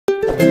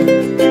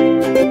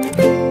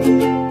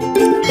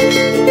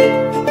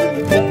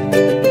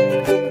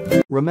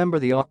Remember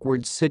the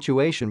awkward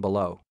situation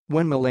below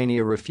when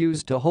Melania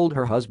refused to hold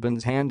her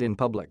husband's hand in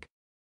public.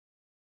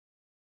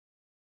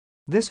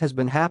 This has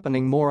been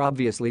happening more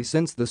obviously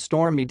since the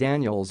Stormy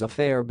Daniels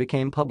affair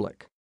became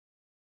public.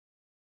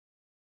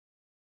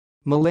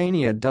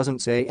 Melania doesn't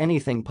say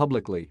anything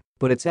publicly,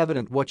 but it's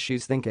evident what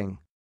she's thinking.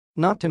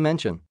 Not to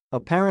mention,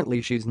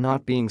 apparently she's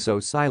not being so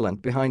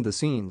silent behind the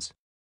scenes.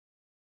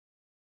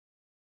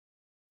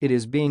 It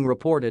is being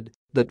reported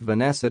that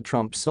Vanessa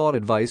Trump sought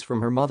advice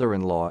from her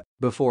mother-in-law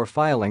before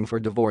filing for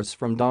divorce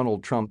from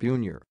Donald Trump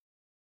Jr.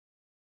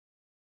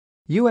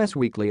 US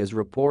Weekly is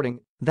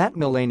reporting that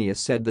Melania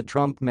said the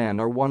Trump men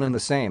are one and the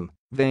same,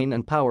 vain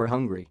and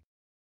power-hungry.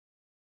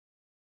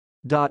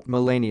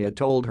 Melania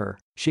told her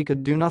she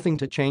could do nothing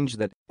to change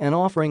that, and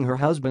offering her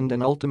husband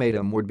an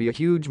ultimatum would be a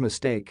huge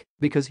mistake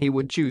because he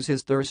would choose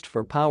his thirst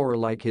for power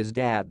like his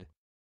dad.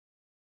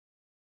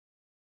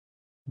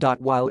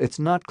 While it's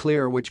not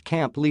clear which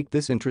camp leaked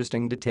this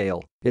interesting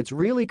detail, it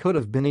really could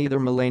have been either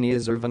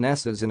Melania's or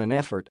Vanessa's in an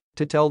effort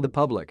to tell the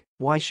public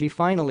why she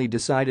finally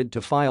decided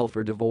to file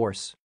for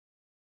divorce.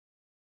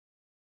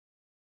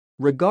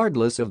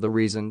 Regardless of the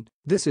reason,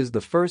 this is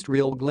the first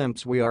real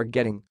glimpse we are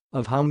getting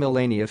of how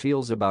Melania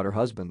feels about her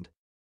husband.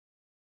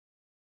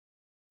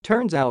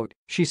 Turns out,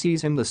 she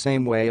sees him the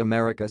same way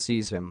America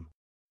sees him.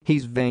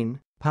 He's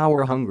vain,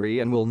 power-hungry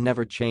and will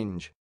never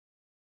change.